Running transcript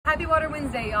Happy Water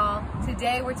Wednesday, y'all.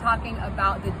 Today we're talking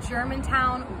about the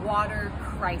Germantown Water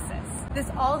Crisis.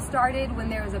 This all started when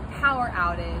there was a power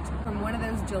outage from one of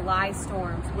those July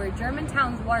storms where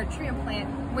Germantown's water treatment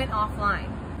plant went offline.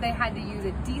 They had to use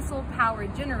a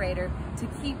diesel-powered generator to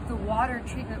keep the water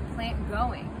treatment plant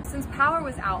going. Since power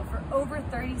was out for over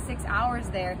 36 hours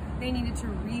there, they needed to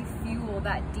refuel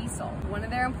that diesel. One of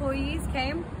their employees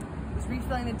came, was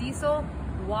refilling the diesel,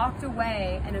 walked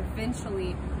away, and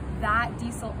eventually that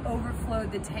diesel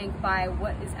overflowed the tank by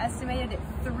what is estimated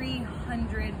at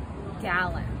 300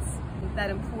 gallons. That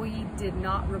employee did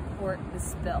not report the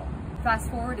spill.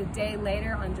 Fast forward a day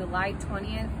later, on July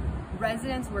 20th,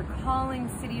 residents were calling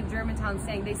the city of Germantown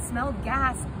saying they smelled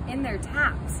gas in their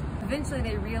taps. Eventually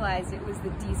they realized it was the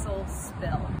diesel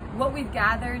spill. What we've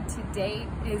gathered to date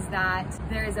is that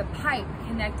there is a pipe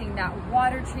connecting that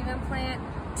water treatment plant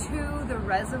to the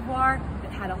reservoir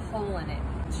that had a hole in it,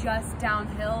 just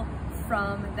downhill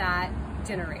from that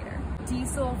generator.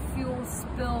 Diesel fuel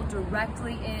spilled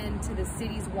directly into the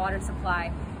city's water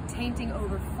supply, tainting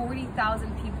over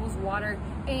 40,000 people's water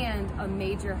and a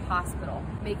major hospital,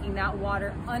 making that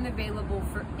water unavailable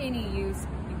for any use.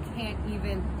 You can't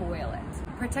even boil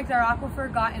it. Protect Our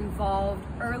Aquifer got involved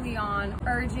early on,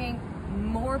 urging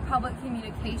more public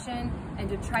communication and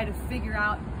to try to figure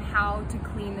out how to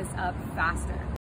clean this up faster.